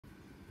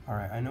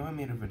Alright, I know I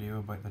made a video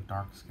about the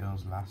dark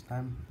skills last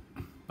time,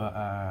 but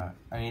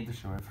I need to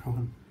show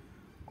everyone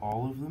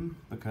all of them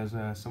because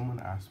someone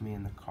asked me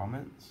in the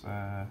comments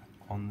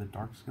on the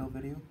dark skill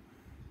video.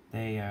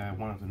 They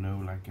wanted to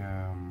know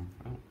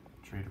oh,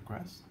 trade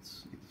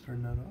requests. Let's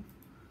turn that off.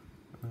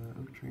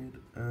 Trade.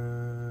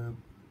 Boom.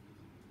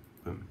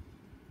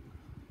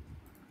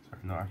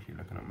 Sorry, I'm not actually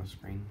looking at my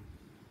screen.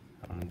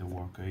 I need to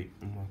walk out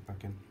and walk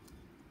back in.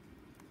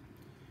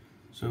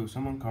 So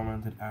someone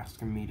commented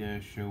asking me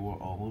to show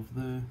what all of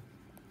the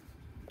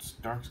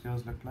dark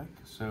skills look like.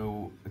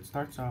 So it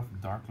starts off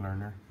Dark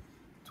Learner,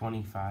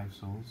 25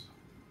 souls.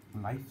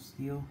 Life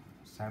Steal,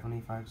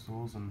 75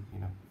 souls and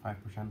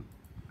 5%.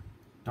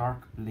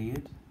 Dark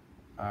Blade,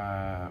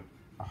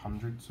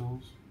 100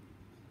 souls.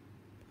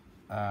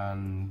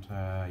 And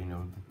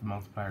the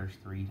multipliers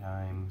 3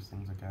 times,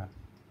 things like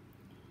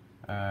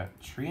that.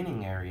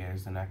 Training area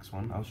is the next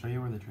one. I'll show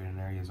you where the training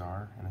areas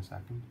are in a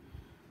second.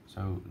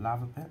 So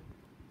Lava Pit,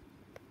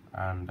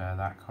 and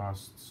that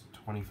costs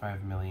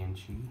 25 million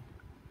chi.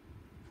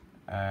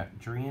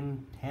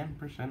 Drain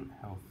 10%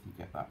 health, you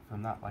get that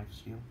from that life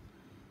steal.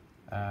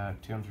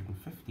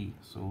 250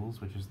 souls,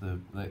 which is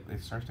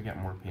it starts to get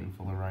more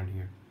painful around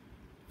here.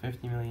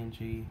 50 million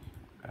chi.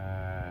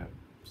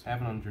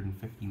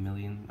 750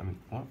 million, I mean,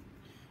 what?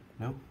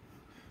 No,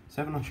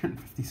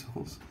 750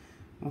 souls.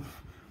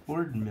 What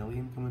did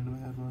million come into my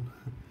head, man?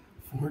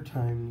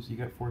 You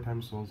get 4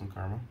 times souls and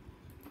karma.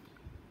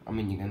 I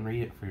mean, you can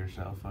read it for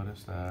yourself. I'll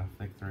just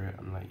flick through it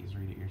and let you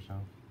read it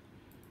yourself.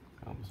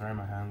 Oh, sorry,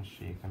 my hand's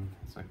shaking.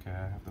 It's like I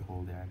have to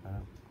hold the iPad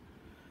up.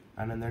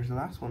 And then there's the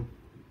last one.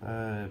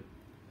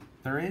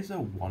 There is a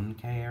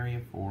 1k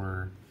area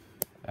for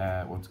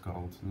what's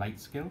called light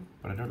skill,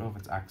 but I don't know if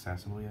it's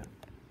accessible yet.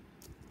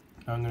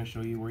 Now I'm going to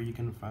show you where you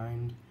can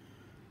find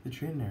the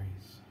training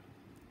areas.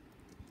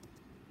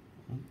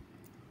 I'm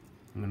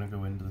going to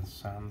go into the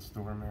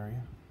sandstorm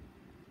area,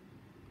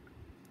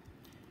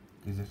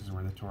 because this is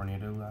where the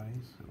tornado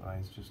lies. It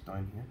lies just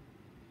down here.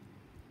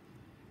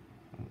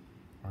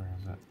 Where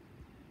is it?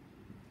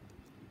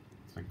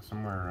 It's like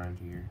somewhere around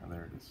here. Oh,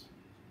 there it is.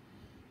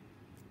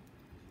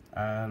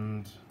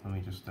 And let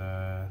me just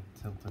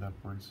tilt it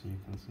upwards so you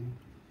can see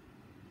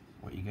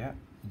what you get.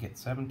 You get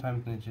 7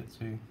 times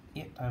ninjutsu,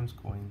 8 times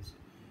coins,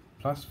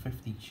 plus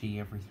 50 chi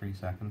every 3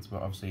 seconds.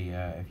 But obviously,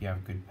 if you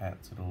have good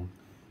pets, it'll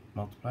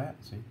multiply it.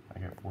 See, I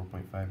get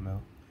 4.5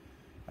 mil,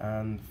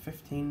 and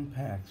 15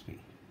 pet XP.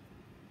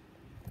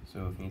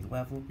 So if you need to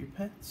level up your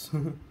pets,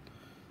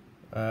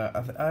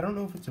 I don't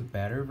know if it's a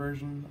better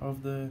version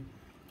of the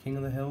King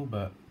of the Hill,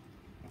 but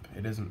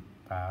it isn't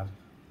bad.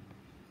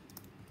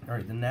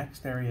 Alright, the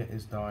next area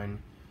is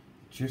down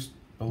just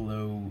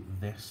below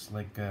this,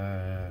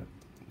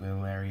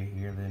 little area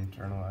here, the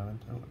internal island.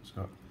 Oh, it's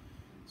got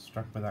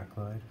struck by that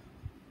cloud.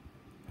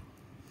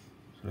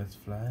 So let's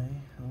fly.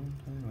 Oh,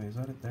 wait, is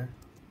that it there?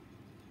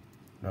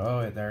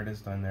 No, there it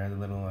is down there, the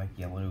little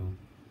yellow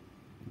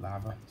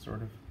lava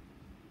sort of.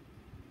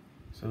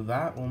 So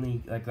that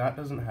that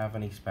doesn't have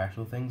any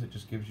special things. It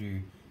just gives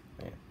you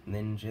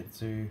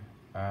ninjutsu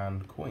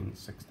and coins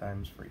 6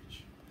 times for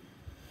each.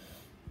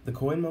 The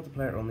coin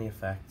multiplier only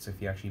affects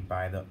if you actually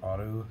buy the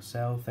auto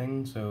sell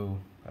thing, so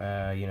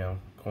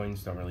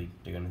coins don't really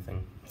do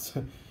anything.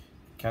 So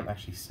can't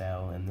actually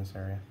sell in this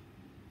area.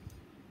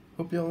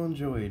 Hope you all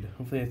enjoyed.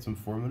 Hopefully it's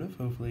informative.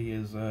 Hopefully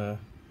is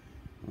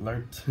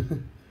learnt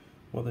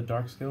what the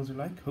dark skills are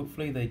like.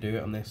 Hopefully they do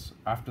it on this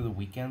after the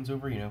weekend's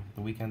over.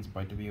 The weekend's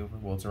about to be over.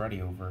 Well, it's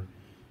already over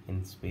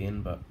in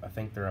Spain, but I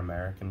think they're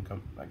American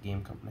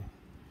game company,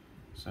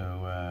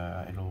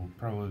 so it'll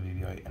probably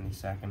be out any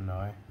second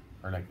now,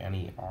 or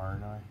any hour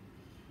now.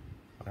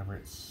 Whenever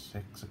it's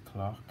 6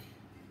 o'clock,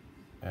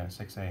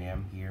 6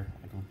 a.m. here,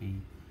 it'll be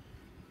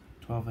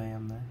 12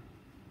 a.m. there.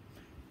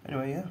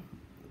 Anyway, yeah,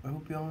 I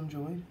hope you all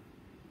enjoyed.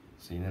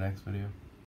 See you in the next video.